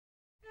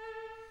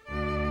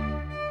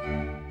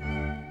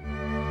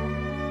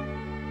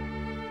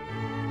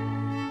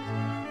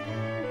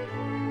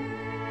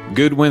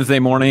Good Wednesday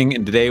morning,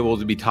 and today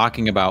we'll be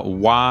talking about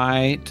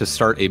why to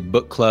start a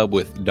book club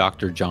with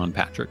Dr. John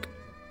Patrick.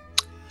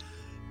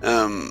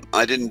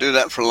 I didn't do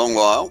that for a long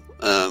while.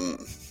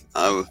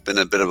 I've been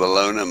a bit of a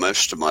loner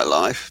most of my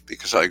life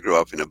because I grew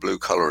up in a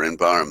blue-collar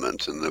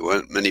environment, and there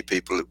weren't many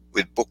people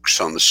with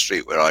books on the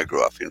street where I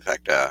grew up. In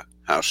fact, our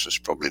house was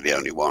probably the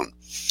only one.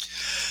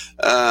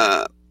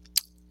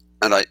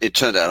 It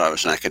turned out I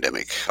was an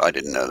academic. I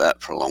didn't know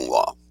that for a long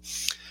while.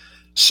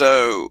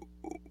 So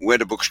where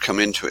do books come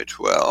into it?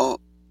 Well,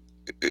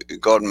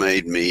 God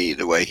made me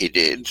the way he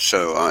did,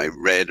 so I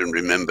read and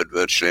remembered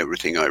virtually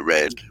everything I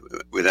read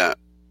without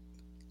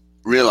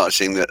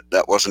realizing that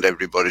that wasn't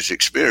everybody's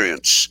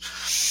experience.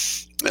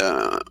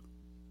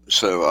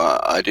 So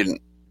I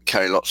didn't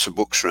carry lots of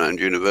books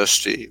around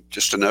university,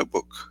 just a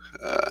notebook.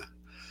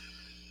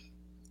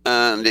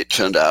 And it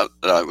turned out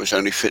that I was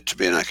only fit to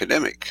be an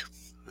academic.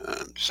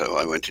 And so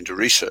I went into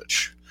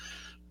research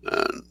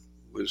and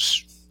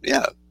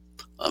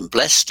I'm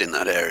blessed in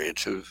that area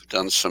to have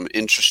done some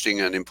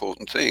interesting and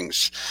important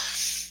things.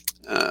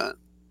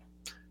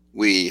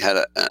 We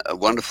had a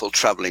wonderful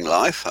traveling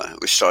life.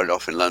 We started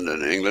off in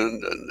London,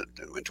 England, and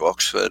then went to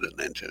Oxford and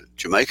then to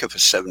Jamaica for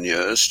 7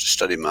 years to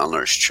study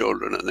malnourished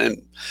children. And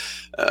then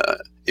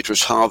it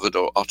was Harvard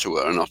or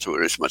Ottawa, and Ottawa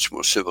is much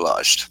more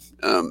civilized.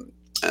 And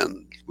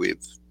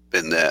we've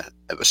been there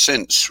ever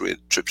since with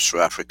trips to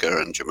Africa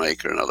and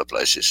Jamaica and other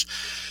places.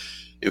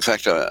 In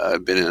fact,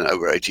 I've been in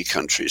over 80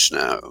 countries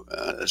now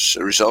as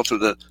a result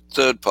of the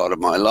third part of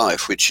my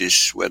life, which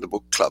is where the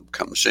book club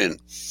comes in.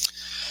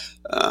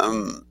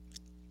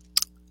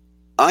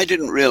 I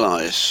didn't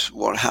realize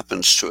what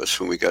happens to us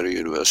when we go to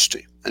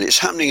university. And it's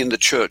happening in the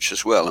church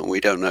as well, and we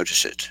don't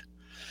notice it.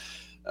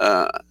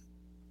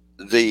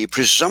 The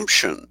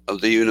presumption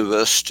of the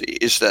university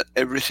is that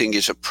everything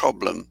is a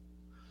problem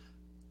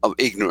of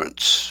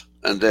ignorance,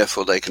 and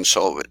therefore they can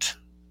solve it.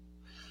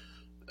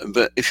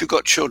 But if you've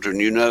got children,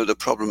 you know the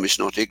problem is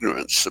not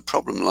ignorance. The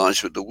problem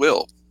lies with the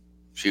will.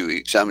 If you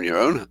examine your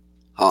own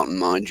heart and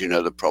mind, you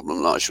know the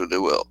problem lies with the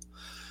will.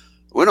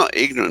 We're not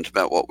ignorant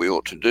about what we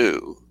ought to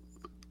do.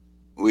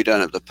 We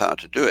don't have the power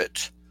to do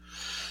it.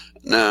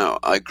 Now,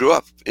 I grew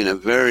up in a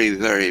very,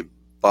 very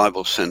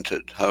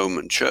Bible-centered home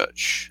and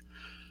church,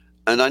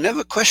 and I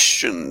never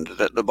questioned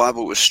that the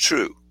Bible was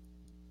true.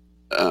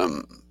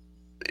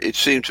 It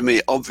seemed to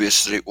me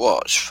obvious that it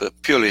was, for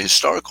purely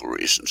historical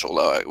reasons,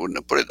 although I wouldn't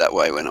have put it that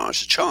way when I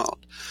was a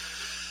child.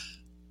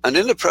 And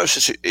in the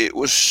process, it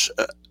was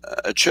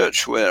a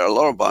church where a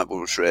lot of Bible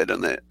was read,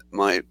 and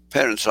my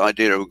parents'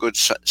 idea of a good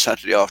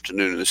Saturday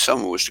afternoon in the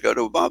summer was to go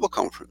to a Bible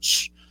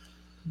conference.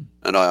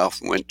 And I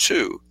often went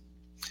too.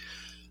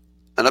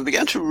 And I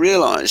began to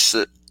realize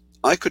that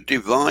I could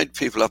divide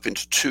people up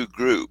into two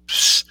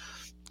groups.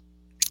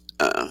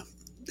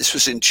 This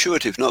was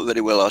intuitive, not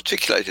very well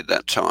articulated at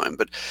that time,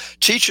 but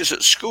teachers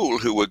at school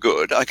who were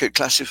good, I could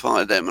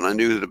classify them, and I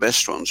knew who the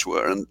best ones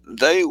were, and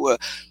they were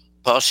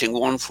passing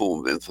one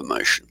form of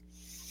information.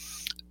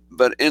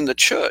 But in the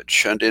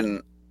church and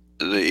in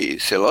the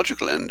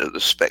theological end of the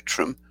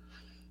spectrum,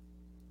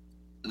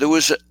 there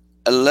was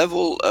a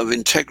level of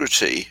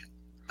integrity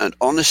and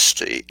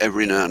honesty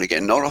every now and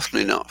again, not often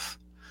enough,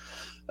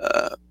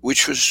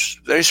 which was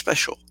very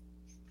special.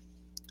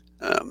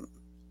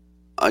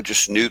 I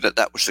just knew that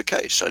that was the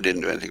case. I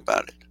didn't do anything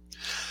about it.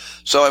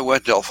 So I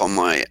went off on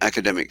my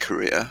academic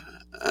career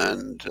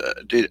and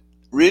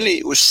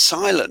was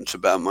silent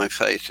about my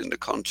faith in the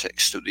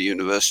context of the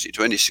university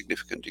to any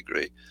significant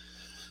degree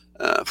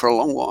for a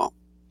long while.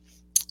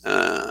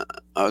 I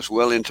was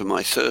well into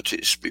my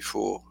 30s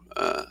before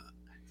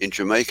in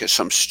Jamaica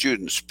some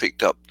students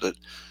picked up that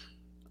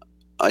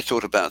I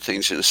thought about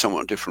things in a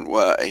somewhat different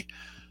way,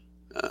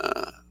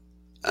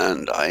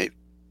 and I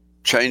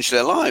changed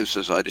their lives,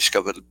 as I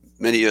discovered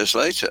many years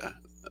later,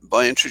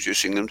 by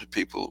introducing them to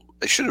people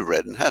they should have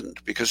read and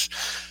hadn't, because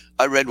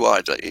I read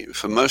widely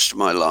for most of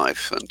my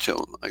life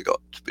until I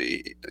got to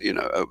be,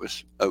 over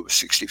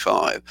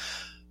 65.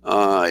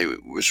 I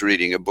was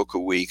reading a book a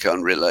week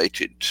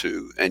unrelated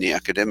to any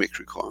academic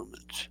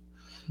requirement.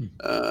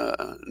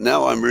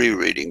 Now I'm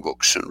rereading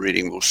books and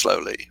reading more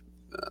slowly.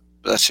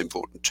 That's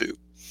important too.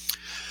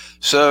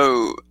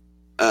 So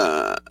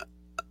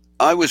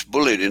I was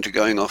bullied into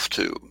going off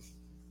to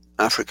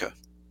Africa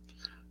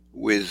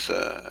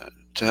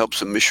to help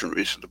some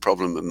missionaries with the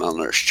problem of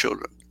malnourished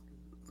children.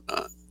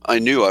 I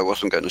knew I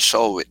wasn't going to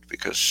solve it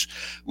because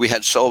we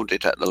had solved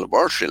it at the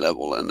laboratory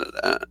level and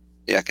at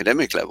the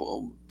academic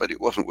level, but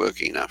it wasn't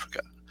working in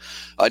Africa.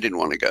 I didn't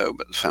want to go,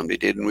 but the family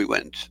did, and we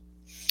went.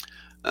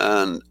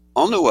 And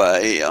on the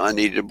way, I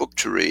needed a book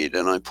to read,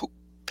 and I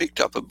picked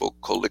up a book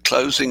called The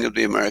Closing of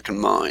the American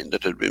Mind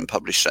that had been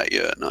published that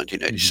year,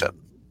 1987,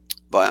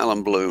 by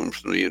Alan Bloom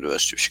from the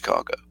University of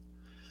Chicago.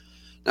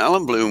 Now,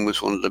 Alan Bloom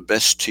was one of the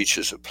best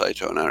teachers of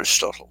Plato and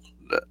Aristotle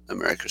that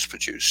America's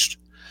produced.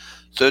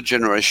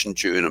 Third-generation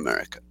Jew in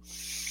America.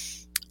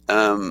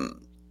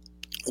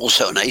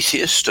 Also an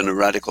atheist and a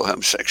radical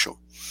homosexual.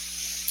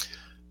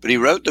 But he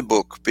wrote the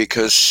book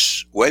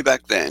because way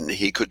back then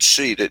he could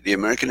see that the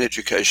American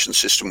education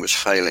system was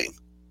failing.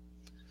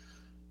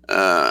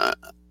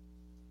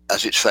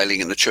 as it's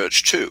failing in the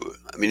church too.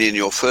 I mean, in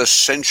your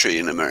first century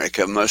in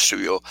America, most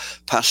of your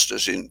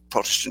pastors in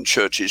Protestant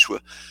churches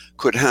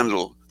could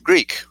handle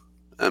Greek,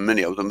 and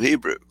many of them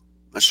Hebrew.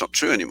 That's not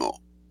true anymore.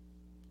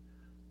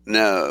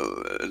 Now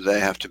they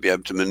have to be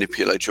able to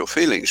manipulate your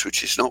feelings,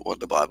 which is not what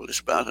the Bible is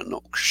about and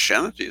not what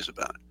Christianity is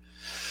about.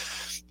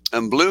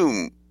 And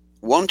Bloom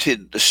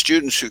wanted the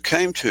students who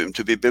came to him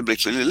to be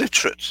biblically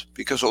literate,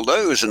 because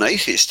although he was an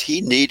atheist,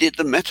 he needed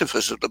the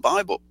metaphors of the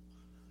Bible.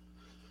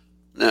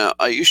 Now,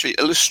 I usually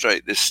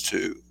illustrate this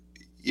to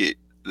the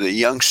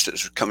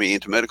youngsters coming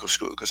into medical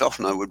school, because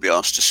often I would be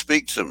asked to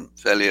speak to them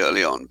fairly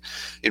early on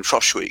in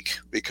Frosh Week,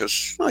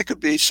 because I could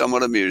be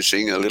somewhat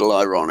amusing, a little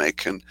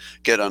ironic, and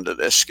get under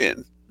their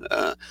skin.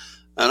 And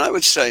I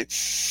would say,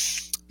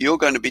 you're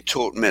going to be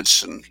taught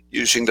medicine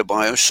using the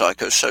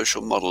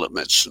biopsychosocial model of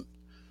medicine.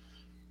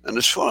 And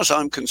as far as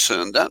I'm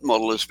concerned, that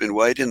model has been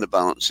weighed in the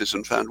balances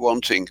and found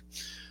wanting.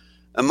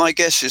 And my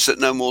guess is that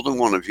no more than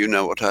one of you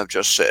know what I've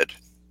just said.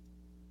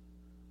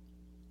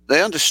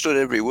 They understood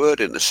every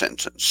word in the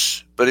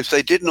sentence, but if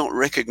they did not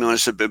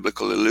recognize the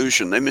biblical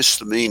illusion, they missed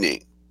the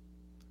meaning.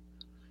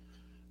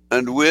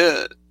 And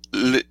we're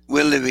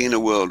living in a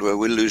world where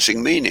we're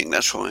losing meaning.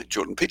 That's why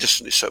Jordan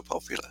Peterson is so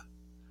popular.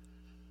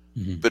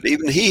 Mm-hmm. But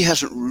even he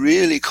hasn't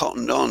really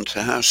cottoned on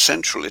to how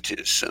central it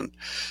is. And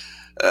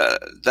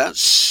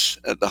that's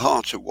at the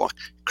heart of what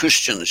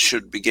Christians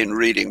should begin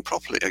reading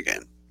properly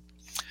again.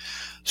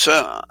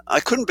 So I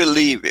couldn't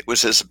believe it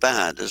was as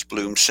bad as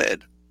Bloom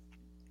said.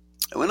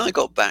 And when I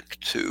got back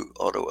to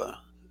Ottawa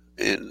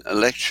in a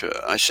lecture,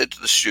 I said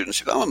to the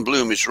students, if Alan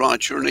Bloom is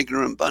right, you're an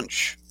ignorant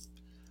bunch.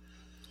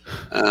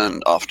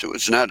 And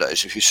afterwards,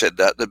 nowadays, if you said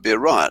that, there'd be a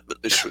riot.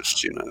 But this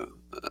was,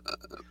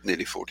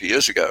 nearly 40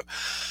 years ago.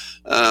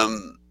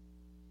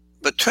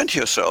 But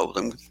 20 or so of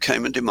them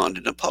came and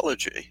demanded an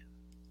apology.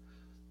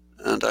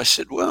 And I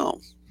said, well,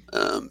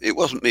 it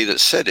wasn't me that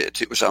said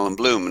it. It was Alan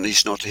Bloom, and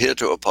he's not here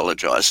to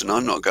apologize, and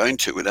I'm not going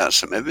to without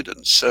some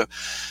evidence. So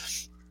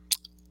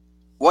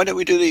why don't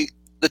we do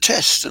the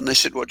test? And they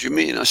said, what do you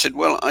mean? I said,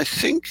 well, I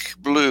think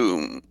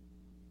Bloom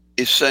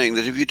is saying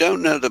that if you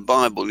don't know the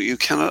Bible, you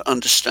cannot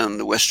understand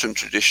the Western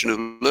tradition of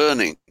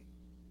learning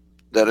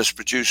that has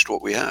produced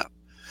what we have.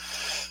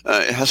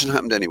 It hasn't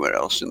happened anywhere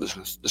else in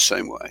the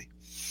same way.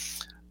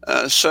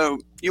 So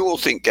you all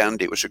think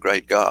Gandhi was a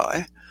great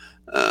guy,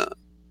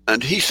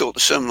 and he thought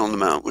the Sermon on the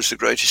Mount was the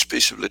greatest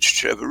piece of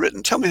literature ever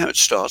written. Tell me how it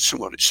starts and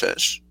what it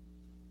says.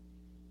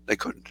 They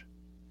couldn't.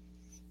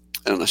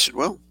 And I said,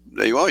 well,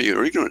 there you are,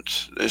 you're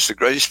ignorant. There's the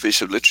greatest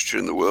piece of literature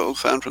in the world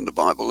found from the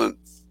Bible, and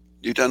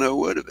you don't know a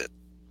word of it.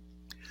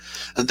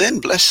 And then,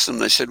 bless them,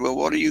 they said, well,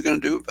 what are you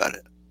going to do about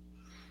it?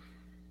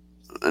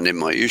 And in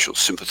my usual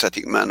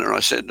sympathetic manner,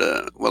 I said,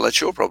 well, that's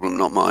your problem,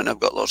 not mine.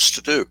 I've got lots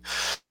to do.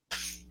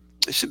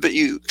 They said, but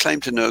you claim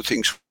to know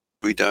things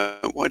we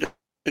don't. Why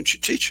don't you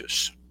teach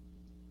us?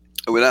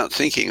 And without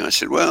thinking, I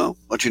said, well,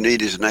 what you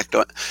need is an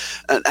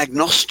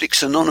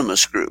Agnostics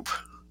Anonymous group,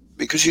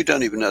 because you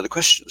don't even know the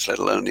questions, let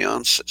alone the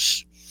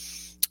answers.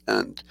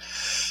 And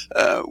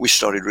we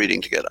started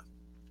reading together.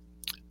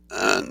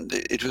 And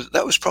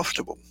that was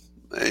profitable.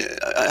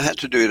 I had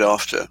to do it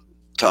after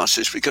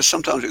classes, because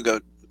sometimes it would go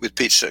with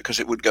pizza, because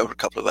it would go for a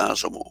couple of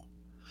hours or more.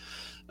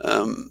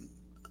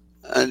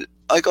 And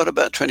I got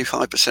about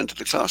 25% of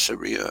the class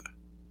every year.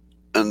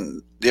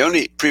 And the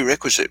only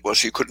prerequisite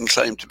was you couldn't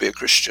claim to be a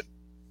Christian,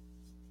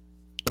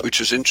 which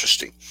was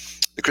interesting.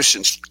 The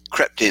Christians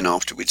crept in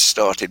after we'd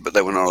started, but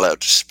they were not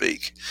allowed to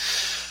speak.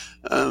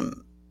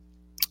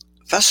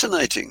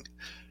 Fascinating.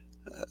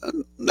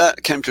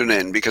 That came to an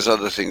end because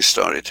other things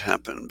started to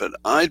happen, but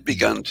I'd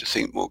begun to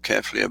think more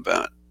carefully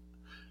about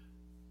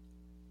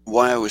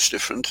why I was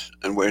different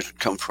and where it had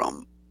come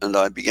from. And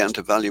I began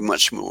to value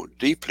much more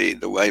deeply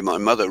the way my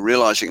mother,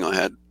 realizing I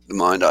had the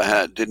mind I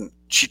had,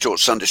 she taught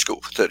Sunday school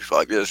for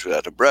 35 years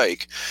without a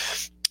break.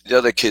 The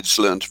other kids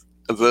learned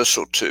a verse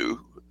or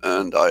two,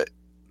 and I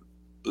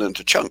learned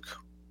a chunk.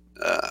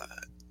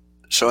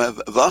 So I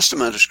have a vast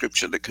amount of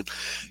scripture that can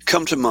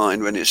come to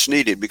mind when it's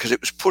needed, because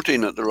it was put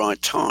in at the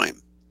right time.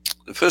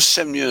 The first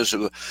 7 years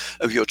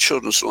of your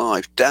children's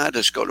life, Dad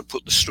has got to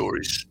put the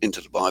stories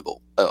into the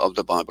Bible,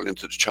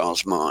 into the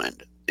child's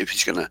mind, if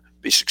he's going to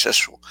be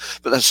successful.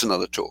 But that's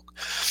another talk.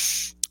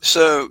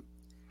 So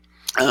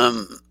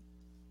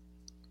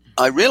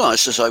I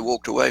realized as I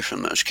walked away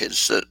from those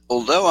kids that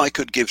although I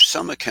could give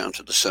some account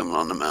of the Sermon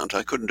on the Mount,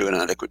 I couldn't do an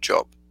adequate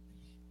job.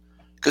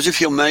 Because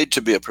if you're made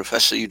to be a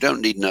professor, you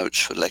don't need notes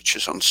for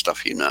lectures on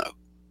stuff you know.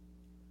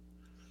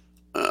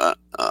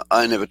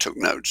 I never took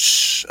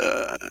notes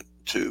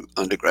to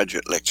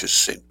undergraduate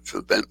lectures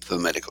for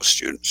medical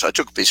students. I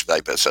took a piece of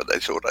paper, so they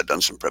thought I'd done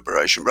some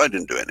preparation, but I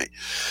didn't do any.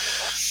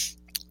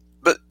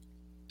 But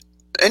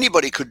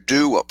anybody could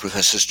do what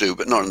professors do,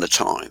 but not in the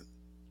time.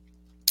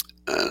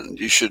 And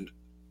you should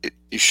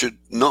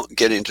not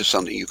get into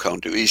something you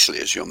can't do easily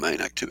as your main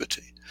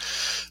activity.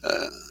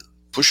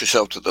 Push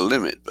yourself to the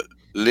limit, but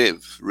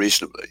live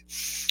reasonably,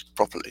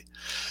 properly.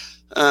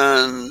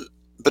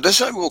 But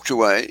as I walked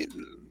away,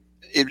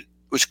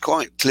 was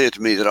quite clear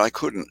to me that I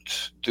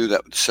couldn't do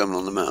that with the Sermon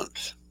on the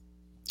Mount.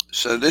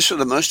 So this was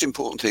the most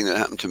important thing that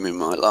happened to me in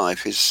my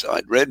life. Is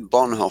I'd read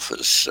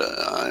Bonhoeffer's.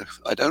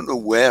 I don't know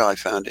where I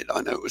found it.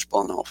 I know it was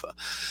Bonhoeffer.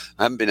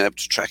 I haven't been able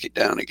to track it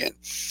down again.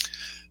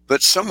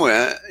 But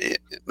somewhere,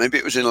 maybe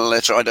it was in a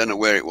letter, I don't know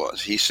where it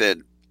was, he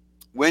said,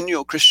 when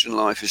your Christian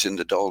life is in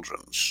the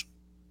doldrums,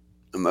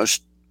 and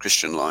most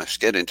Christian lives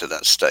get into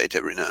that state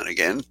every now and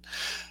again,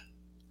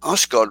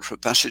 ask God for a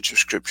passage of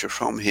scripture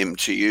from him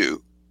to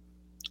you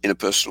in a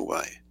personal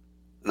way,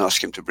 and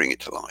ask him to bring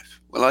it to life.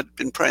 Well, I'd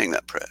been praying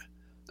that prayer.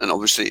 And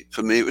obviously,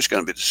 for me, it was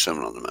going to be the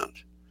Sermon on the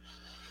Mount.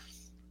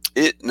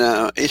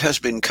 It has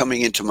been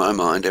coming into my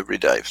mind every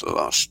day for the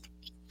last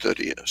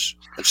 30 years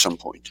at some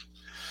point.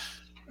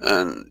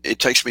 And it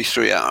takes me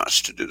 3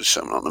 hours to do the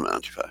Sermon on the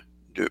Mount if I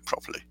do it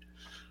properly.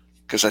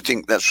 Because I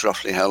think that's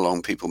roughly how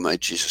long people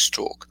made Jesus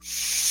talk.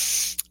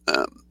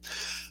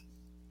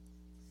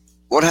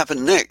 What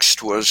happened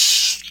next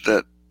was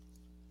that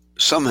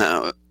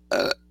somehow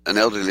an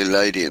elderly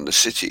lady in the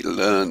city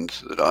learned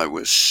that I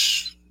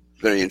was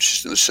very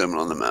interested in the Sermon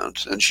on the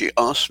Mount, and she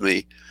asked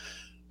me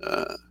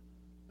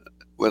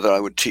whether I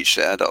would teach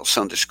the adult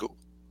Sunday school.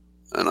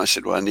 And I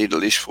said, well, I need at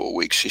least 4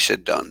 weeks. She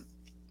said, done.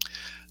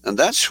 And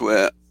that's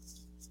where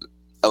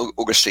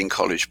Augustine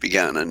College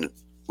began, and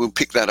we'll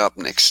pick that up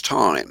next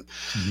time.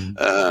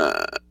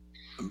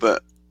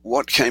 But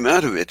what came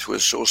out of it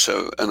was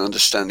also an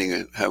understanding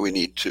of how we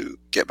need to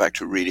get back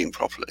to reading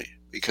properly,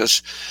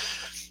 because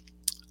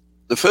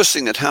the first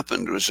thing that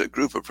happened was a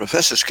group of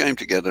professors came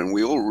together, and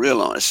we all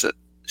realized that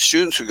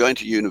students were going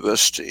to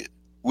university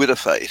with a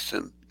faith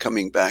and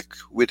coming back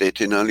with it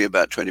in only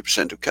about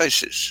 20% of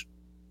cases.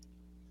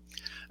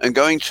 And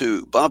going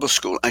to Bible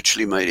school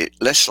actually made it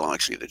less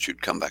likely that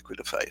you'd come back with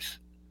a faith.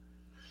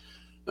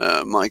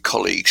 My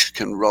colleagues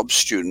can rob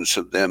students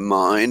of their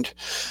mind,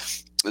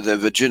 their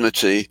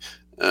virginity,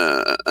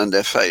 and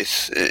their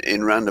faith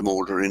in random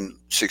order in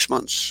 6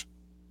 months.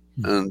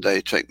 And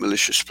they take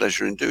malicious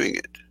pleasure in doing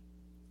it.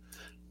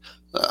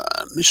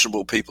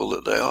 Miserable people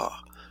that they are.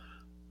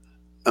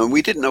 And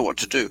we didn't know what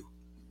to do.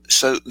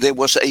 So there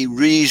was a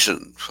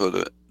reason for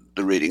the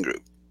reading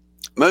group.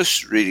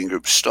 Most reading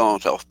groups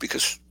start off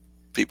because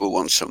people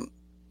want some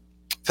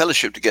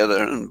fellowship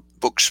together, and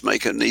books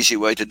make an easy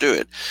way to do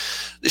it.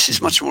 This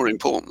is much more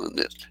important than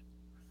this.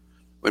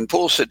 When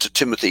Paul said to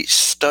Timothy,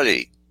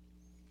 study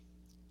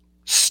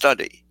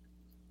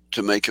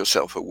to make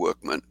yourself a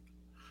workman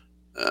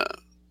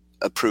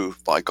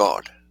approved by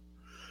God.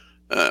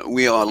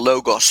 We are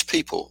logos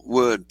people,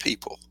 word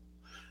people.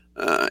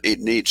 It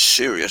needs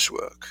serious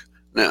work.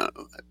 Now,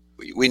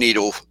 we need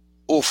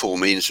all four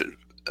means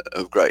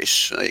of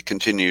grace. They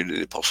continue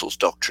the apostles'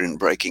 doctrine,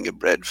 breaking of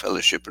bread,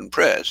 fellowship, and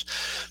prayers.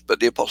 But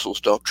the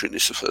apostles' doctrine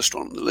is the first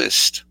one on the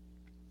list.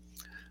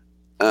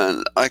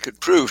 And I could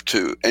prove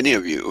to any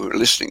of you who are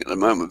listening at the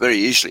moment very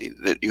easily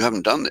that you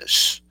haven't done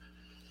this.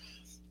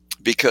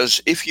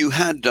 Because if you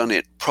had done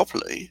it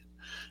properly,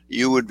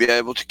 you would be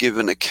able to give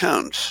an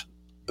account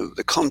of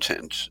the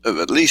content of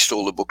at least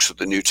all the books of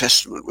the New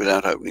Testament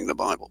without opening the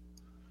Bible.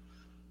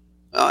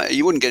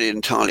 You wouldn't get it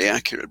entirely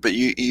accurate, but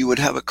you would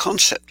have a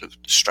concept of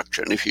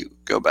structure. And if you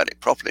go about it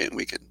properly, and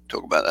we can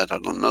talk about that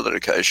on another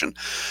occasion,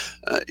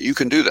 you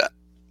can do that.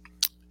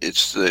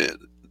 It's the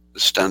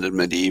standard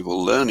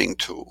medieval learning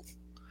tool.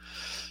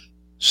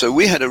 So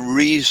we had a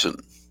reason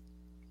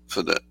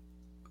for the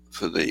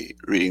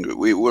reading group.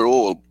 We were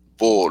all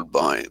bored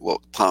by what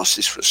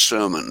passes for a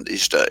sermon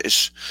these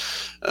days.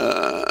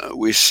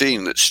 We've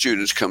seen that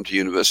students come to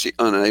university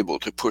unable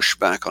to push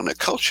back on a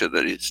culture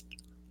that is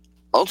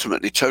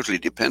ultimately totally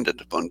dependent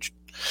upon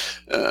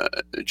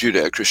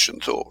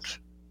Judeo-Christian thought.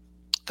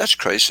 That's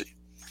crazy.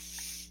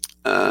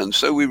 And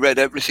so we read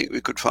everything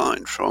we could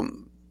find,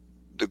 from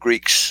the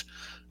Greeks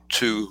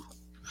to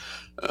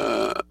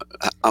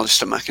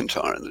Alistair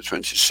MacIntyre in the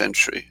 20th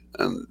century,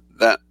 and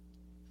that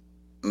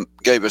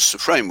gave us the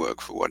framework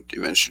for what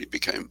eventually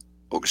became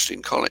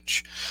Augustine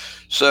College.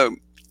 So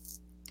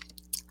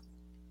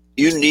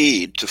you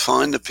need to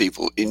find the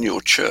people in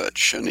your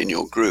church and in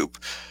your group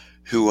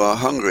who are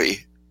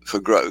hungry for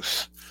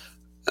growth,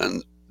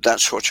 and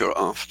that's what you're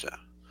after.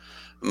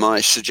 My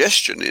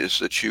suggestion is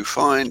that you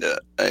find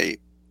a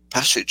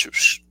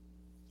passage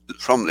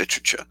from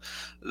literature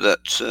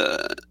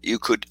that you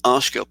could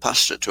ask your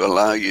pastor to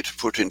allow you to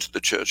put into the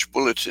church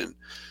bulletin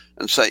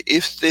and say,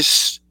 if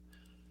this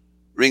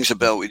rings a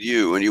bell with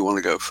you and you want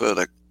to go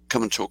further,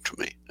 come and talk to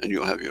me, and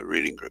you'll have your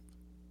reading group.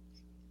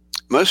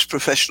 Most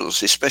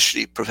professionals,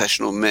 especially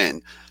professional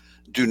men,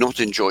 do not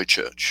enjoy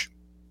church.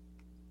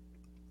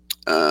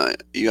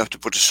 You have to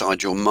put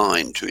aside your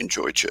mind to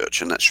enjoy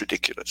church, and that's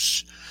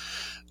ridiculous.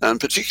 And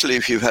particularly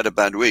if you've had a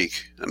bad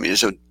week. I mean,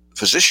 as a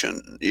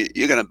physician,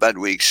 you're going to have bad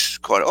weeks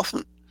quite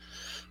often,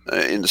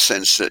 in the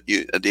sense that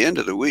you, at the end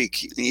of the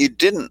week, you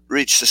didn't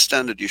reach the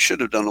standard you should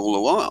have done all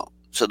the while.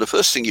 So the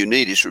first thing you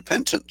need is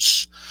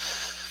repentance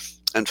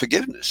and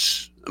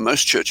forgiveness. And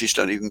most churches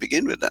don't even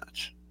begin with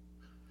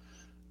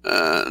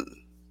that.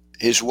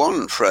 Here's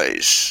one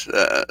phrase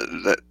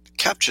that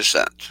captures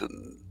that.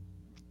 And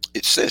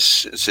it's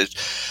this. It says,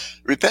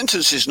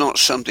 Repentance is not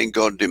something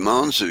God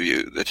demands of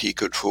you that he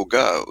could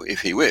forego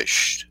if he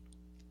wished.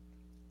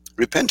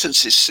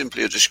 Repentance is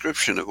simply a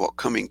description of what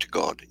coming to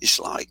God is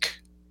like.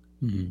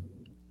 Mm-hmm.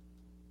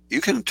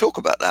 You can talk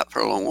about that for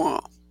a long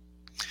while.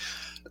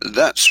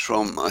 That's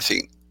from, I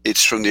think,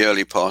 it's from the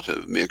early part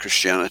of Mere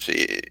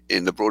Christianity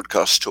in the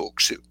broadcast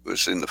talks. It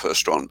was in the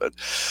first one, but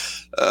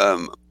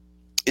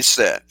it's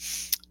there.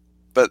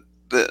 But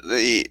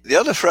the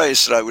other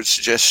phrase that I would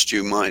suggest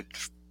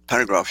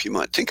paragraph you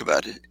might think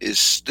about it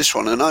is this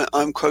one, and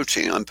I'm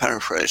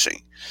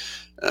paraphrasing,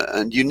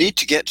 and you need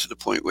to get to the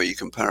point where you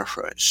can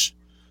paraphrase.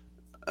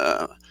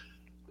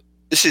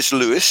 This is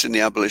Lewis in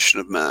The Abolition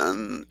of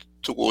Man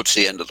towards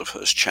the end of the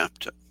first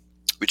chapter,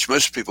 which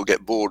most people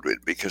get bored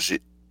with because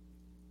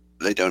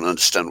they don't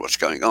understand what's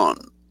going on,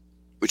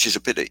 which is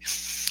a pity.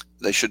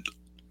 They should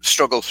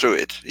struggle through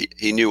it.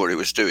 He knew what he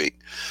was doing.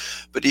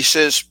 But he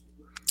says,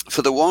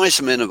 for the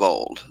wise men of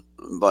old,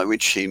 by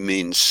which he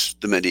means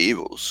the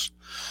medievals,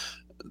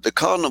 the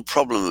cardinal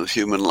problem of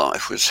human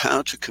life was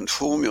how to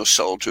conform your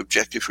soul to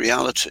objective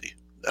reality.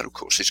 That, of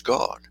course, is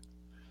God.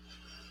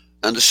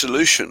 And the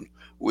solution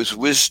was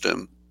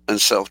wisdom and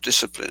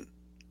self-discipline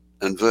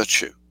and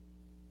virtue.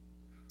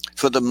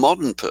 For the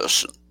modern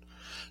person,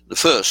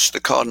 the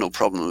cardinal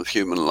problem of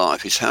human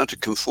life is how to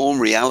conform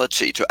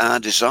reality to our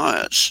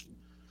desires.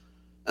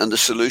 And the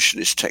solution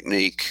is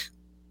technique.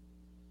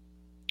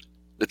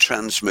 The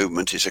trans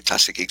movement is a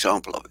classic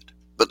example of it,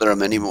 but there are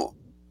many more.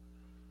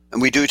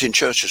 And we do it in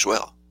church as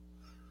well.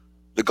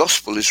 The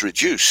gospel is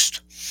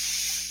reduced,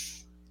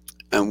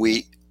 and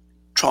we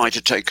try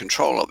to take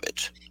control of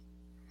it.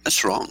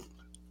 That's wrong.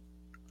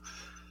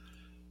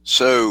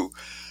 So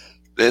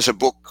there's a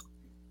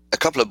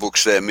couple of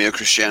books there, Mere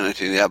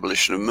Christianity and The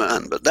Abolition of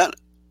Man, but that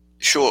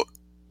short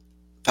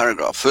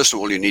paragraph, first of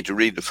all, you need to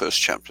read the first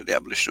chapter of The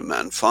Abolition of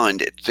Man,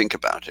 find it, think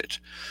about it.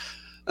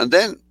 And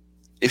then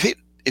if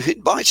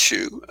it bites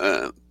you,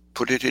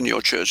 put it in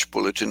your church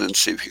bulletin and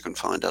see if you can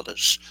find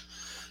others.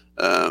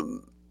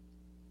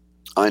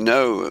 I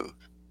know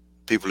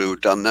people who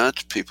have done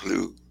that, people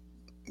who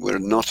were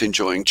not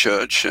enjoying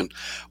church. And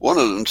one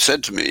of them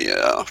said to me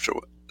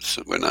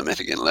when I met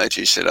again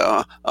later, he said,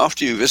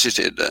 after you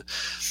visited,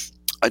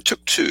 I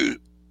took to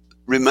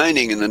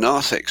remaining in the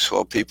narthex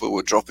while people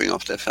were dropping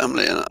off their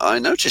family. And I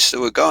noticed there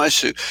were guys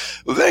who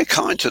were very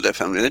kind to their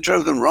family. They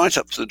drove them right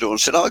up to the door and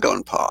said, I'll go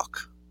and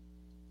park.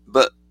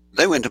 But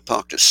they went and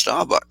parked at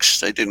Starbucks.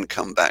 They didn't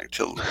come back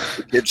till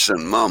the kids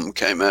and mum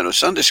came out of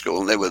Sunday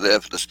school, and they were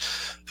there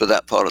for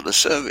that part of the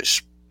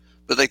service.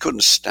 But they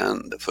couldn't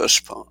stand the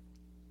first part.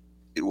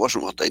 It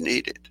wasn't what they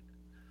needed.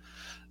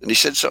 And he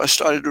said, so I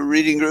started a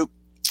reading group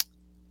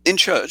in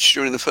church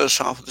during the first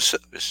half of the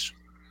service.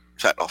 In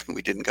fact, often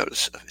we didn't go to the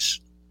service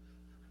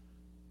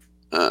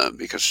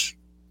because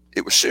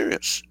it was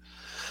serious.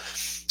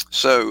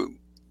 So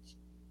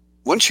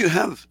once you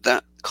have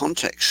that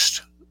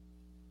context,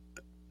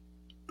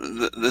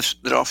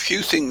 there are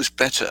few things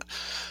better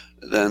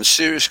than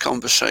serious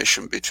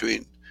conversation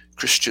between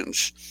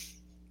Christians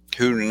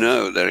who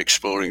know they're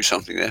exploring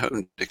something they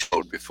haven't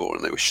explored before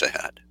and they wish they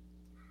had.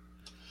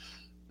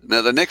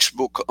 Now, the next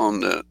book on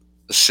the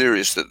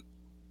series, that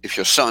if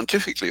you're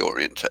scientifically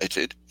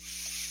orientated,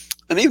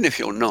 and even if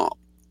you're not,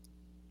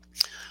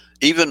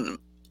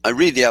 I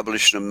read The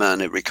Abolition of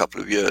Man every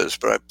couple of years,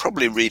 but I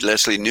probably read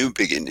Lesslie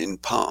Newbigin in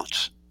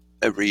part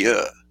every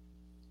year,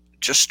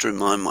 just to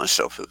remind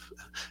myself of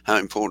how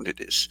important it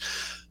is.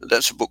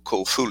 That's a book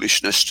called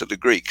Foolishness to the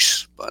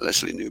Greeks by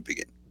Lesslie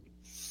Newbigin.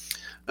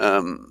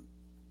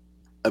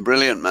 A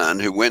brilliant man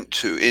who went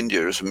to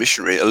India as a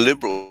missionary, a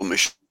liberal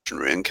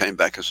missionary, and came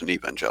back as an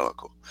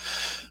evangelical.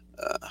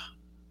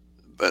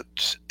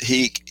 But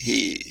he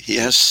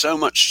has so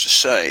much to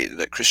say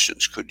that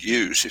Christians could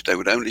use if they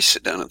would only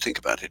sit down and think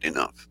about it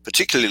enough,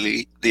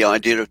 particularly the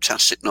idea of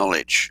tacit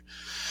knowledge.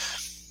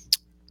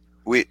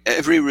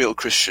 Every real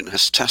Christian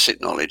has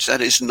tacit knowledge. That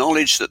is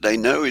knowledge that they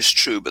know is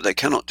true, but they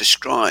cannot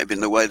describe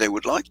in the way they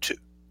would like to.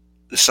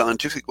 The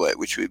scientific way,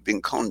 which we've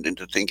been conned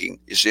into thinking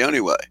is the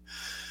only way.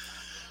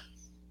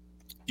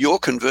 Your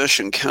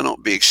conversion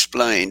cannot be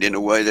explained in a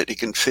way that you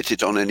can fit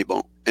it on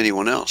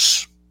anyone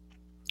else.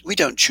 We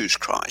don't choose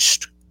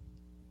Christ.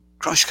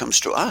 Christ comes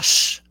to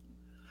us.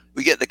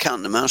 We get the cat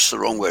and the mouse the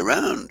wrong way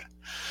round.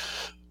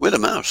 We're the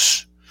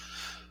mouse.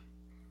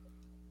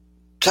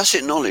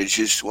 Tacit knowledge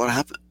is what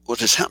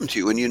has happened to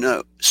you when you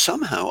know,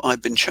 somehow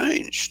I've been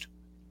changed.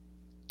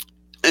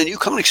 And you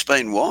can't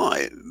explain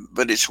why,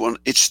 but it's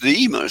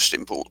the most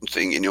important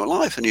thing in your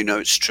life, and you know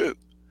it's true.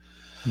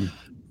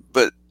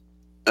 But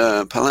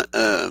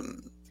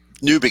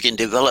Newbigin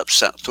develops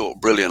that thought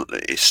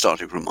brilliantly,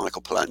 starting from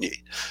Michael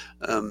Polanyi.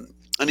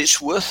 And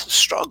it's worth the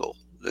struggle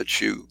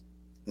that you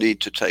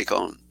need to take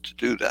on to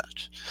do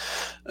that.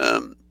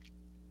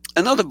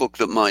 Another book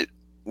that might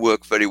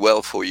work very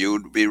well for you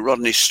would be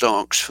Rodney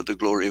Stark's For the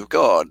Glory of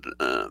God.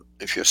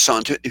 If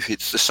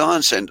it's the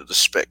science end of the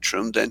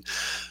spectrum, then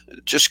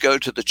just go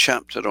to the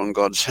chapter on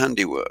God's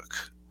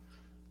handiwork.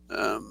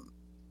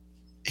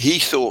 He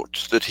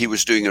thought that he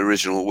was doing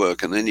original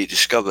work, and then he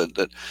discovered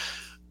that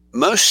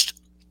most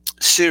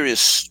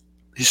serious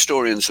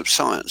historians of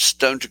science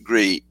don't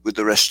agree with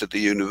the rest of the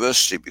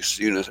university, because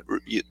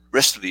the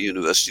rest of the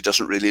university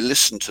doesn't really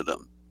listen to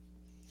them.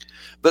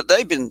 But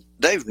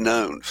they've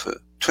known for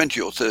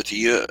 20 or 30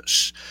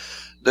 years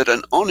that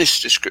an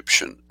honest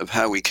description of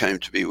how we came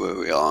to be where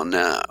we are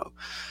now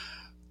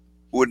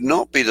would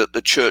not be that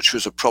the church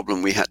was a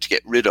problem we had to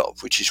get rid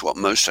of, which is what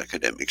most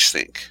academics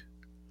think,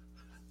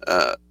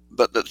 but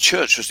that the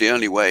church was the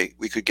only way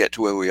we could get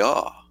to where we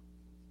are.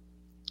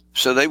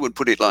 So they would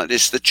put it like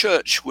this: the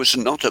church was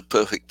not a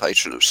perfect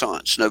patron of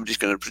science. Nobody's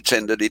going to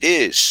pretend that it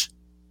is.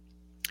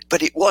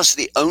 But it was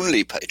the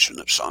only patron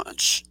of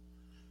science.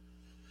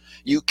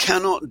 You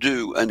cannot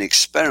do an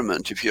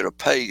experiment if you're a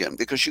pagan,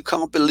 because you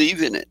can't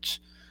believe in it.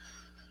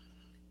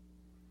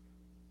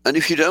 And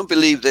if you don't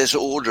believe there's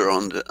order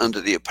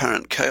under the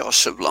apparent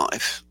chaos of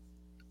life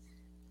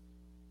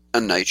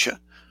and nature,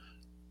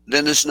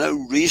 then there's no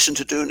reason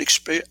to do an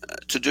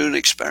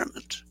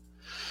experiment.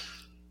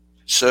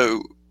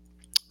 So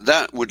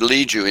that would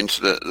lead you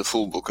into the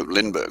full book of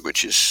Lindbergh,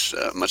 which is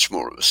much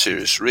more of a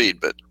serious read.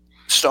 But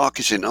Stark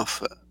is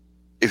enough.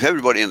 If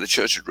everybody in the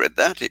church had read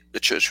that, the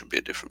church would be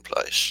a different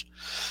place.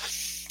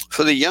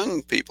 For the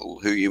young people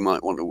who you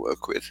might want to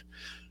work with,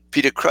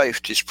 Peter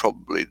Kreeft is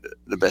probably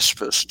the best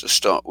person to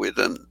start with,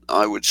 and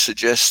I would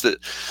suggest that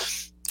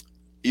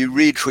you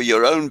read for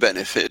your own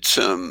benefit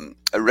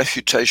A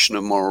Refutation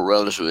of Moral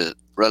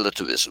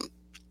Relativism.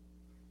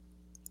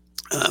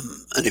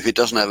 And if it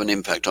doesn't have an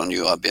impact on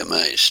you, I'd be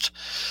amazed.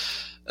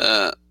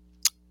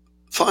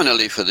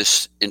 Finally, for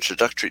this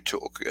introductory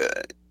talk,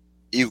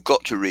 you've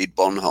got to read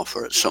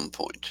Bonhoeffer at some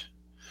point.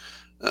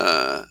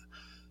 The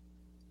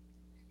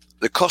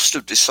Cost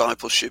of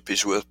Discipleship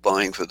is worth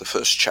buying for the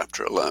first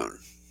chapter alone.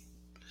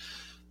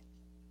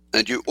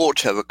 And you ought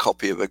to have a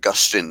copy of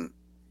Augustine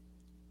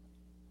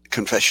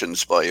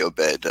Confessions by your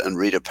bed and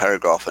read a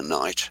paragraph a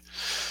night.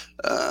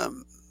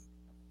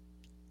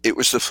 It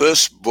was the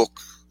first book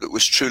that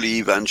was truly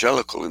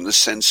evangelical in the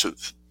sense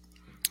of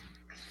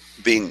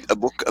being a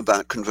book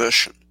about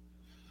conversion.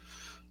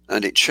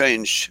 And it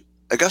changed.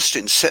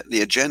 Augustine set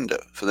the agenda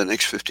for the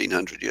next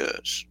 1500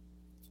 years.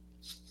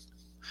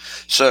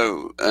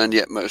 So, and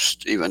yet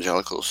most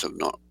evangelicals have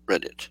not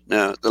read it.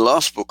 Now, the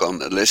last book on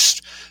the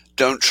list,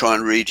 don't try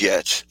and read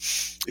yet.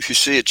 If you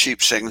see a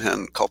cheap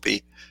second-hand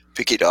copy,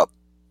 pick it up,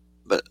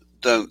 but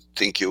don't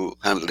think you'll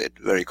handle it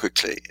very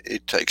quickly.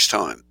 It takes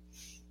time.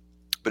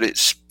 But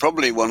it's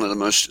probably one of the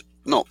most,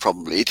 not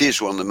probably, it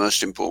is one of the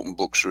most important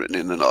books written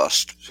in the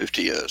last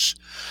 50 years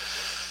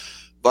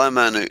by a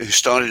man who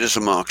started as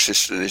a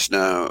Marxist and is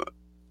now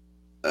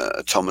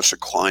a Thomas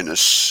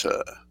Aquinas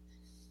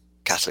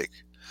Catholic.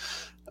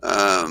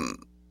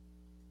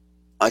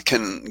 I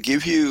can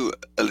give you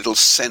a little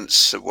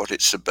sense of what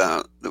it's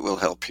about that will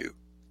help you.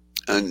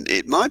 And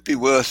it might be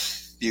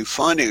worth you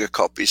finding a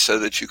copy so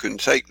that you can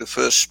take the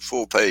first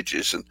 4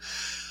 pages and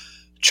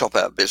chop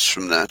out bits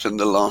from that and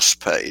the last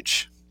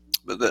page.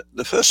 But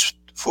the first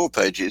 4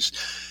 pages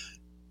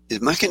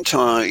is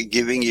MacIntyre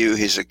giving you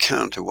his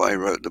account of why he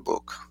wrote the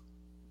book.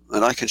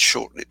 And I can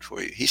shorten it for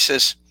you. He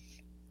says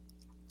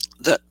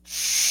that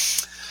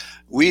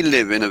we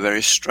live in a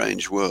very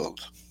strange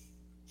world.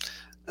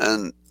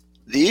 And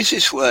the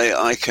easiest way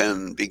I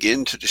can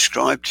begin to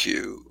describe to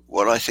you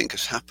what I think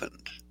has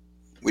happened,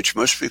 which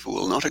most people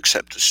will not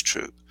accept as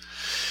true,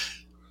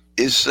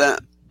 is that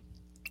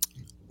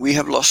we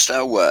have lost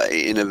our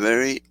way in a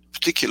very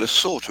particular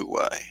sort of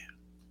way.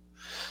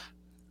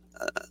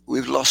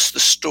 We've lost the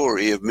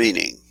story of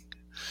meaning.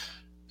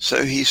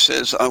 So he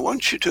says, I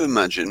want you to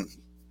imagine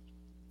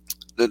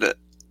that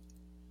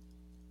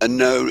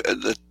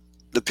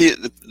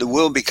the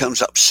world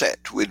becomes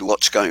upset with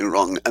what's going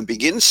wrong and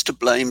begins to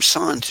blame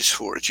scientists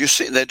for it. You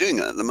see, they're doing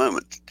that at the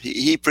moment.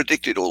 He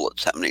predicted all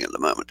that's happening at the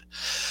moment.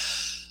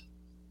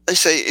 They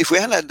say, if we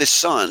had this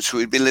science,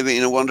 we'd be living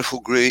in a wonderful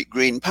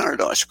green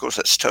paradise. Of course,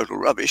 that's total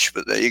rubbish,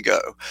 but there you go.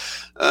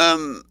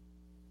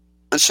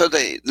 And so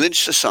they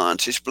lynch the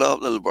scientists, blow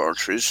up the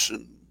laboratories,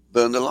 and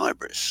burn the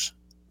libraries.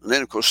 And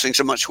then, of course, things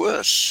are much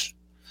worse.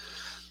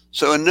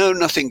 So a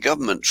know-nothing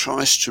government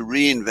tries to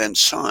reinvent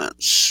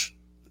science.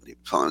 He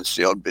finds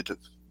the odd bit of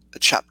a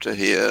chapter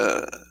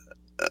here,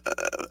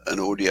 an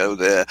audio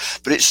there,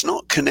 but it's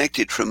not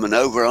connected from an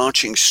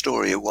overarching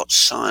story of what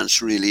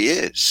science really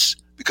is,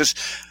 because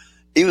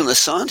even the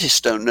scientists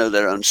don't know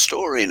their own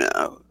story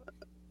now,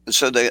 and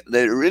so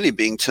they're really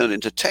being turned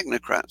into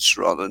technocrats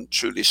rather than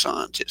truly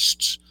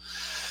scientists.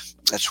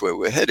 That's where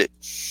we're headed.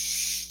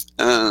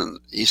 And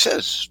he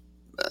says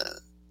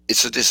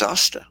it's a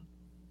disaster.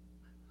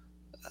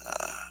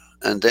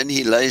 And then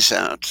he lays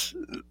out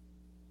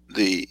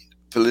the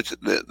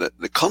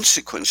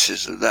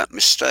consequences of that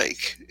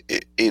mistake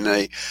in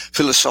a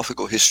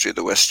philosophical history of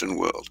the Western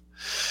world,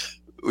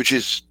 which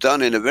is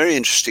done in a very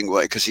interesting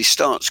way, because he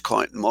starts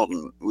quite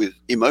modern with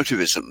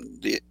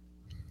emotivism, the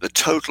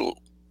total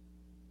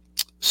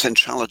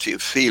centrality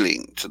of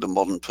feeling to the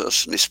modern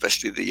person,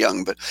 especially the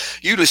young. But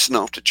you listen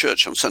after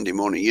church on Sunday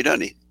morning, you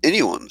don't hear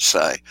anyone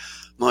say,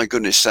 my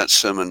goodness, that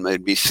sermon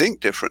made me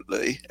think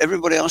differently.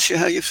 Everybody asks you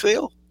how you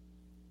feel.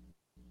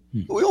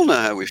 We all know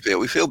how we feel.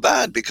 We feel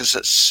bad because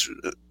that's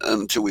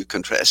until we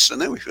confess,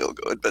 and then we feel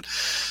good. But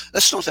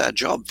that's not our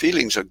job.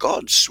 Feelings are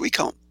God's. We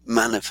can't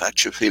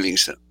manufacture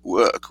feelings that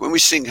work. When we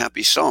sing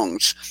happy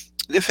songs,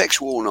 the effect's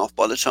worn off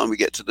by the time we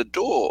get to the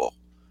door.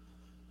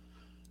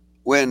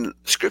 When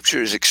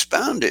Scripture is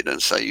expounded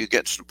and say you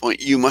get to the point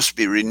you must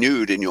be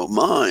renewed in your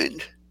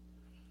mind,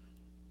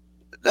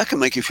 that can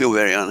make you feel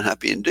very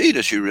unhappy indeed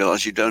as you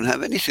realize you don't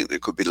have anything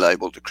that could be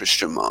labeled a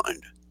Christian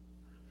mind.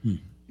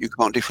 You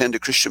can't defend a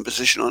Christian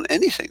position on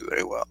anything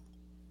very well.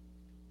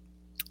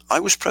 I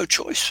was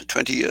pro-choice for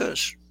 20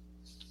 years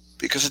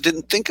because I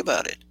didn't think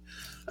about it.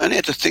 I only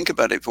had to think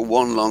about it for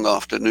one long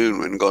afternoon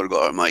when God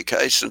got on my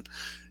case, and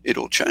it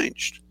all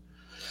changed.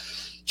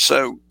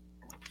 So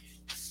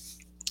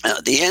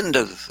at the end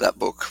of that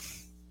book,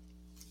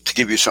 to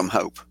give you some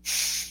hope,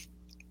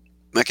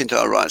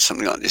 MacIntyre writes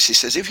something like this. He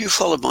says, if you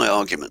follow my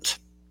argument,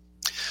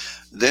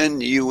 then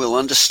you will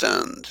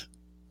understand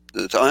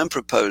that I am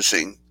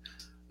proposing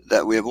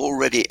that we have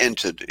already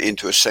entered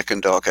into a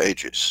second dark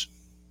ages.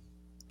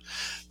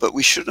 But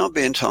we should not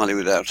be entirely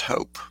without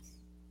hope,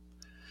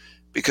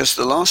 because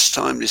the last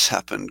time this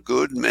happened,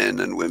 good men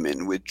and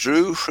women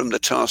withdrew from the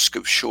task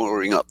of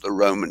shoring up the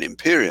Roman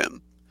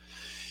Imperium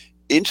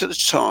into the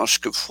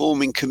task of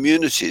forming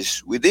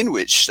communities within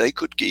which they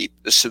could keep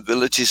the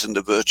civilities and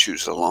the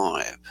virtues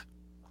alive.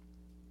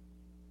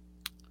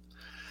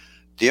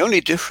 The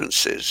only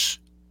difference is,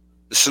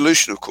 the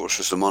solution, of course,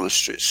 was the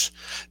monasteries.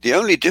 The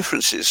only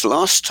difference is,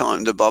 last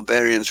time the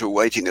barbarians were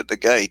waiting at the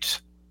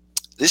gate.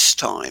 This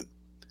time,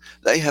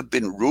 they have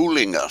been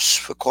ruling us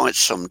for quite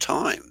some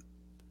time.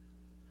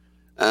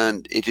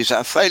 And it is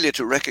our failure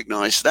to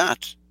recognize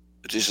that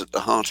is at the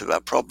heart of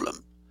our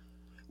problem.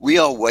 We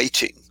are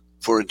waiting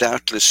for a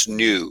doubtless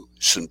new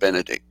St.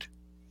 Benedict.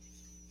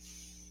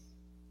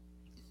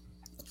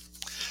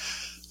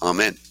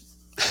 Amen.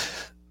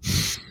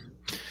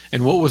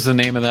 And what was the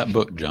name of that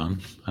book,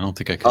 John? I don't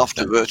think I could.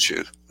 After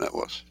Virtue, that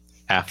was.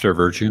 After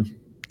Virtue?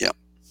 Yeah.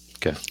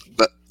 Okay.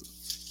 But,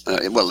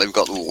 well, they've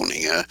got the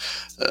warning.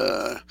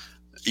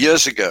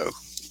 Years ago,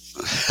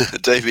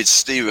 David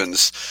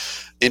Stevens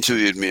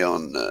interviewed me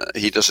on,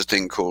 he does a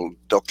thing called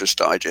Doctor's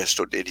Digest,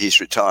 or did. He's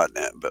retired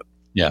now, but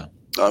yeah,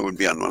 I would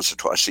be on once or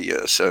twice a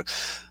year. So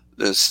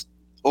there's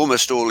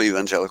almost all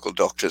evangelical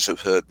doctors have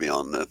heard me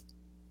on the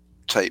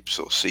tapes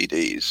or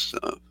CDs,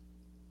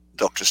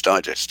 Doctor's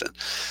Digest. And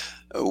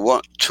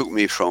what took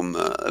me from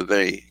a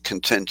very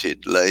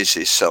contented,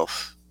 lazy,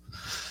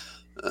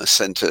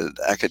 self-centered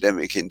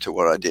academic into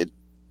what I did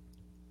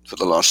for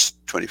the last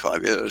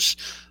 25 years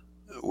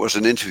was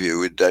an interview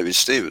with David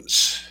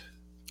Stevens,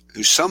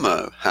 who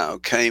somehow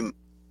came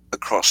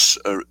across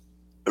a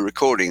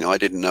recording I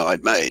didn't know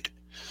I'd made,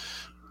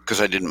 because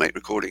I didn't make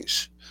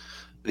recordings.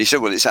 And he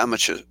said, well, it's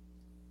amateur.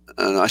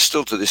 And I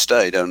still to this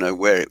day don't know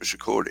where it was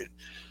recorded.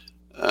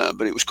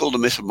 But it was called The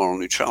Myth of Moral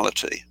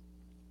Neutrality.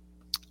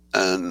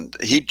 And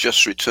he'd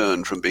just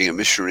returned from being a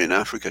missionary in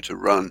Africa to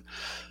run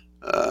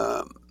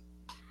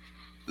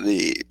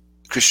the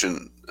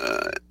Christian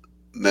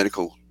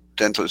Medical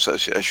Dental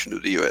Association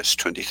of the US,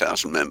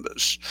 20,000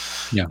 members.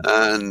 Yeah.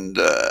 And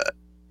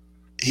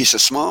he's a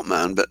smart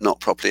man, but not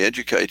properly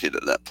educated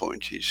at that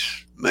point. He's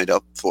made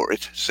up for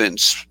it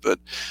since, but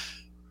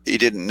he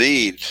didn't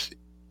need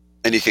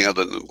anything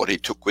other than what he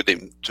took with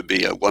him to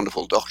be a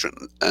wonderful doctor,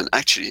 and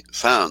actually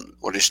found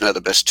what is now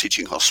the best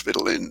teaching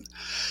hospital in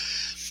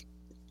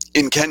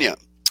Kenya.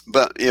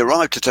 But he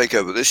arrived to take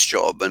over this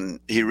job, and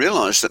he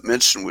realized that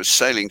medicine was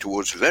sailing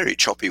towards very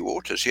choppy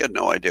waters. He had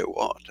no idea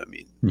what. I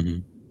mean,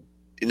 he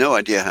had no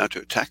idea how to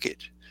attack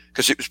it,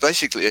 because it was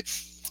basically a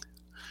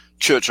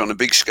church on a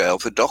big scale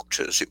for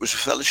doctors. It was a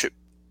fellowship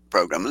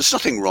program. There's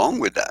nothing wrong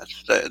with that.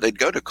 They'd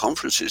go to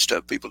conferences to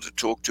have people to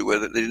talk to where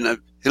they didn't have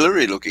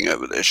Hillary looking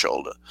over their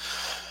shoulder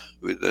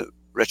with the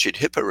wretched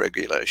HIPAA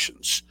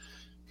regulations.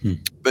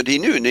 But he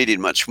knew he needed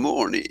much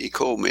more, and he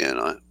called me,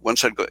 and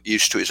once I got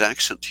used to his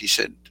accent, he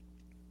said,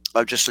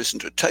 I've just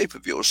listened to a tape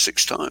of yours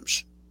 6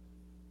 times.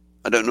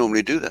 I don't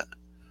normally do that.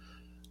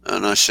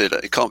 And I said,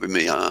 it can't be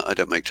me. I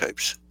don't make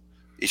tapes.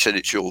 He said,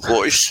 it's your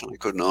voice. I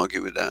couldn't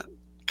argue with that.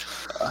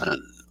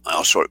 And I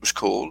asked what it was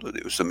called, and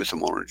it was The Myth of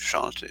Moral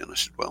Neutrality. And I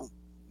said, well,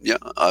 yeah,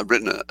 I've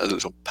written a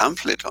little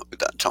pamphlet with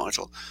that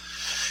title.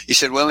 He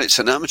said, well, it's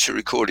an amateur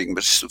recording,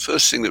 but it's the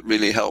first thing that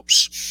really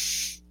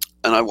helps.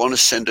 And I want to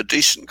send a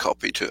decent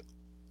copy to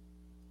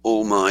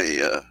all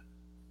my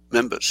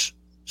members.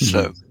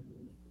 So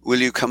will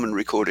you come and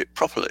record it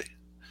properly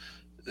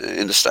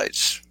in the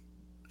States?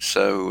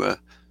 So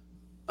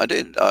I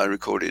did. I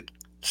recorded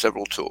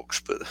several talks,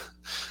 but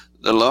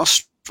the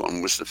last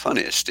one was the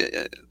funniest.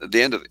 At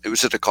the end of it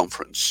was at a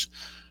conference,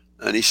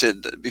 and he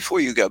said, before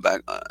you go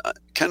back,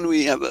 can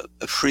we have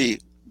a free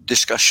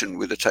discussion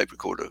with a tape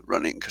recorder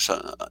running? Because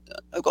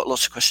I've got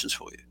lots of questions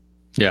for you.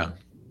 Yeah.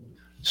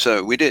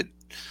 So we did.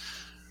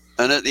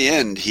 And at the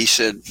end, he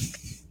said,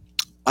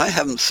 I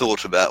haven't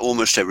thought about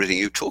almost everything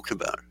you talked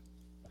about.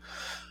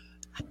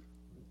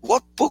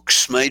 What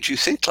books made you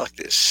think like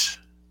this?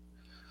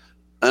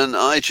 And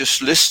I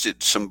just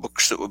listed some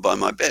books that were by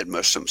my bed.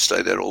 Most of them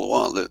stay there all the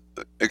while.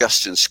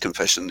 Augustine's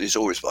Confession is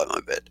always by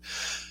my bed.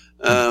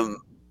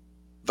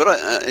 But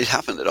it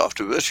happened that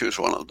After Virtue was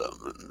one of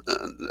them.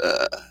 And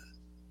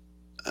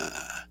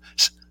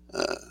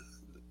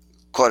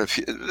quite a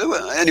few.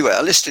 Anyway,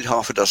 I listed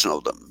half a dozen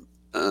of them.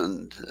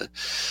 And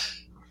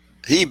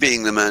he,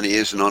 being the man he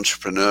is, an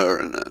entrepreneur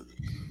and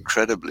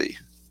incredibly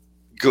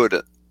good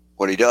at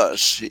what he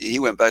does, he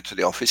went back to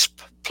the office,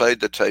 played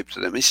the tape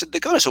to them. He said, the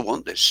guys will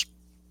want those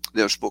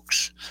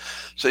books.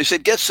 So he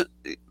said,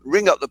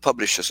 ring up the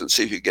publishers and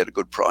see if you get a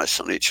good price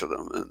on each of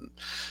them. And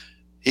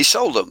he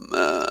sold them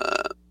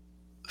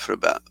for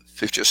about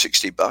 $50 or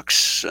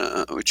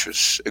 $60, which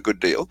was a good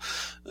deal,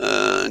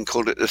 and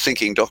called it the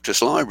Thinking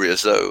Doctor's Library,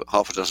 as though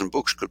half a dozen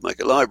books could make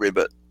a library.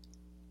 But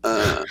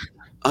I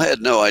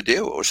had no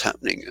idea what was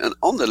happening. And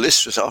on the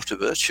list was After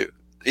Virtue.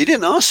 He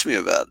didn't ask me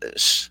about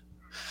this.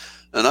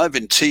 And I've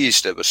been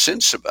teased ever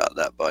since about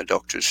that by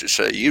doctors who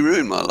say, you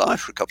ruined my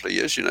life for a couple of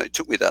years. It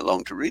took me that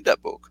long to read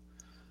that book.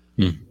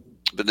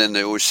 But then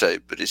they always say,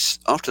 but it's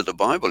after the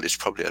Bible, it's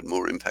probably had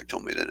more impact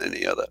on me than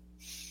any other.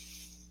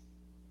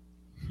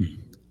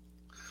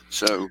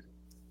 So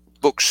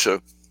books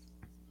are,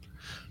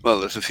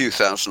 well, there's a few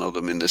thousand of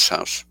them in this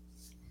house.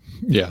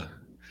 Yeah.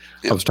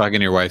 I was talking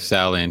to your wife,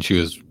 Sally, and she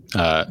was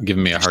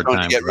giving me a hard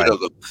time. To get rid of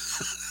them.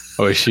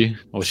 Oh, is she?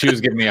 Well, she was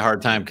giving me a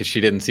hard time because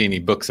she didn't see any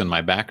books in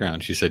my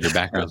background. She said, your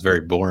background's very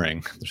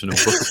boring. There's no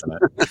books in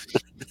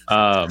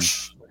it.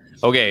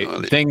 Okay.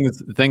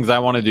 Things I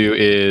want to do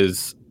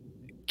is,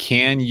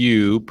 can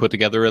you put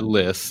together a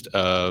list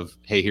of,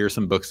 hey, here's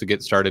some books to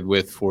get started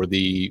with for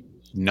the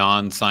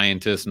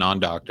non-scientist,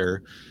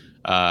 non-doctor,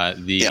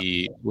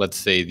 let's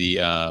say the,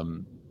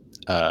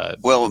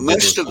 well,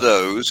 most of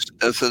those,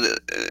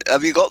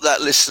 have you got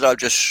that list that I've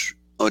just,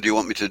 or do you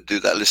want me to do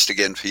that list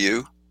again for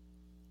you?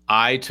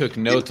 I took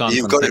notes on.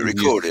 You've got it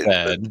recorded.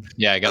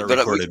 Yeah, I got it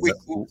recorded.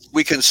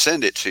 We can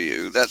send it to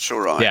you. That's all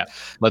right. Yeah,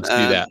 let's do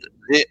that.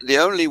 The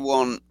only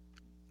one,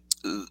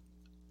 in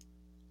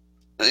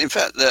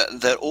fact,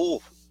 they're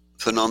all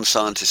for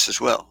non-scientists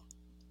as well.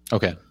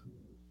 Okay.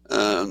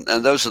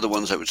 And those are the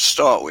ones I would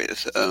start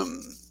with.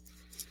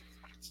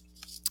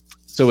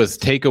 So as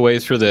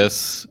takeaways for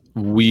this,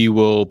 we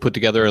will put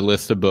together a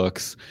list of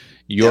books.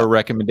 Your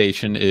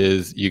recommendation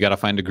is you got to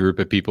find a group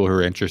of people who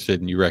are interested,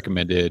 and you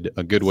recommended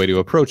a good way to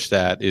approach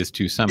that is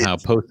to somehow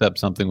post up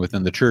something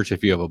within the church.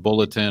 If you have a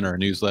bulletin or a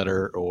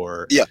newsletter,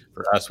 or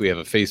for us, we have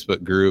a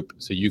Facebook group,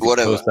 so you can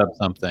post up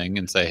something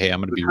and say, hey,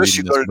 I'm going to be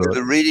reading this book. You've got to do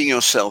the reading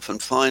yourself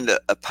and find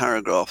a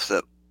paragraph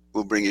that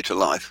will bring you to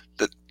life,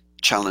 that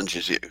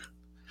challenges you.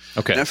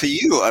 Okay. Now for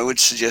you, I would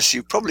suggest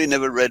you probably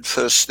never read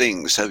First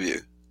Things, have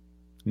you?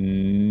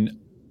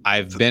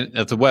 I've been,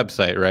 that's a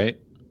website, right?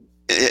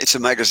 It's a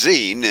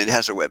magazine. It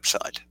has a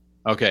website.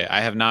 Okay. I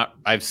have not,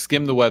 I've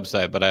skimmed the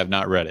website, but I have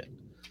not read it.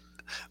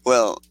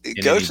 Well,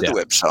 go to the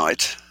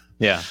website.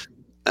 Yeah.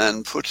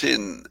 And put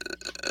in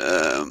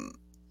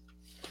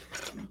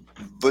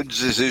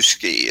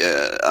Budziszewski.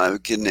 I'm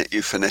getting it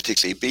you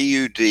phonetically.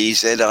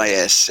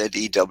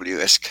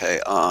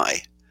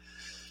 Budziszewski.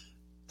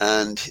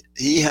 And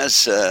he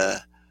has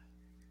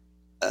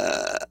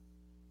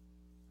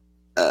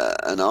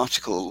an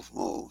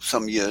article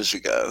some years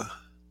ago,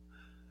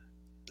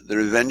 The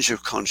Revenge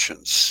of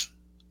Conscience.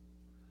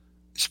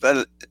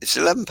 It's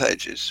 11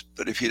 pages,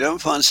 but if you don't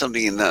find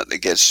something in that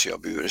gets you, I'll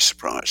be very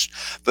surprised.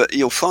 But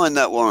you'll find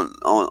that one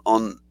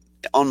on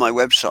my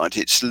website.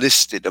 It's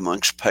listed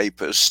amongst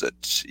papers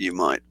that you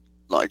might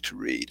like to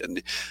read,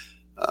 and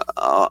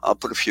I'll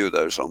put a few of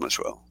those on as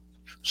well.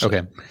 So.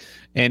 Okay.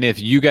 And if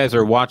you guys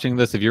are watching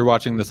this, if you're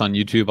watching this on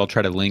YouTube, I'll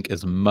try to link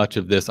as much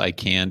of this I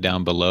can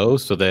down below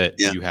so that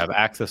you have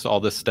access to all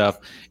this stuff.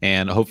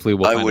 And hopefully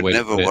we'll find a way to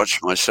never watch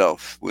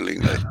myself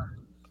willingly.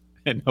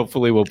 And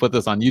hopefully we'll put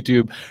this on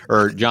YouTube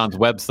or John's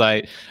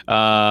website.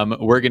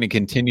 We're going to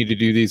continue to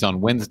do these on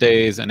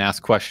Wednesdays and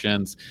ask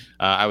questions.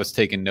 I was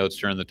taking notes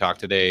during the talk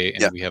today,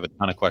 and we have a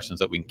ton of questions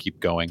that we can keep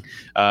going.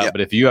 But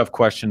if you have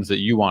questions that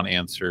you want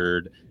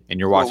answered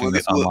and you're watching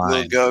this online.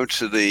 We'll go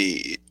to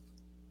the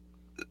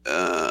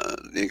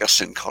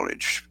Augustine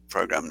College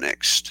program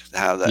next,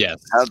 how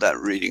that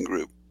reading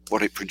group,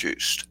 what it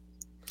produced.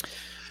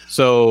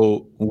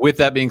 So with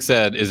that being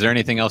said, is there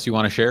anything else you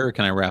want to share, or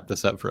can I wrap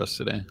this up for us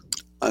today?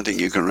 I think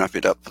you can wrap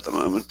it up at the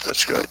moment.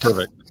 That's great.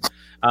 Perfect.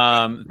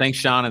 Thanks,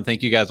 Sean, and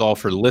thank you guys all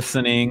for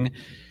listening.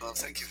 Well,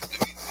 thank you for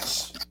doing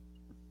this.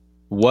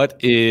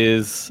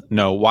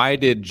 Why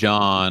did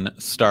John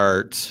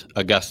start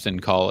Augustine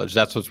College?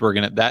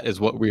 That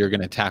is what we are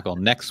going to tackle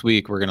next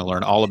week. We're going to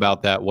learn all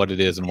about that, what it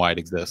is and why it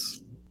exists.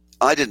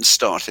 I didn't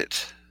start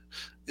it.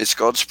 It's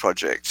God's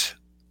project.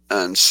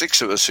 And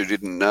 6 of us who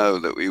didn't know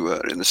that we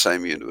were in the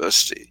same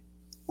university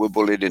were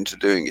bullied into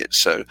doing it.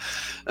 So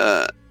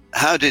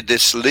how did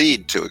this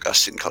lead to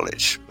Augustine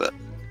College? But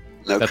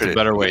that's a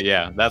better way.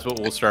 Yeah, that's what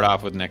we'll start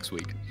off with next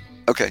week.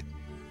 Okay.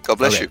 God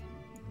bless you.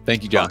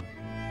 Thank you, John. Bye.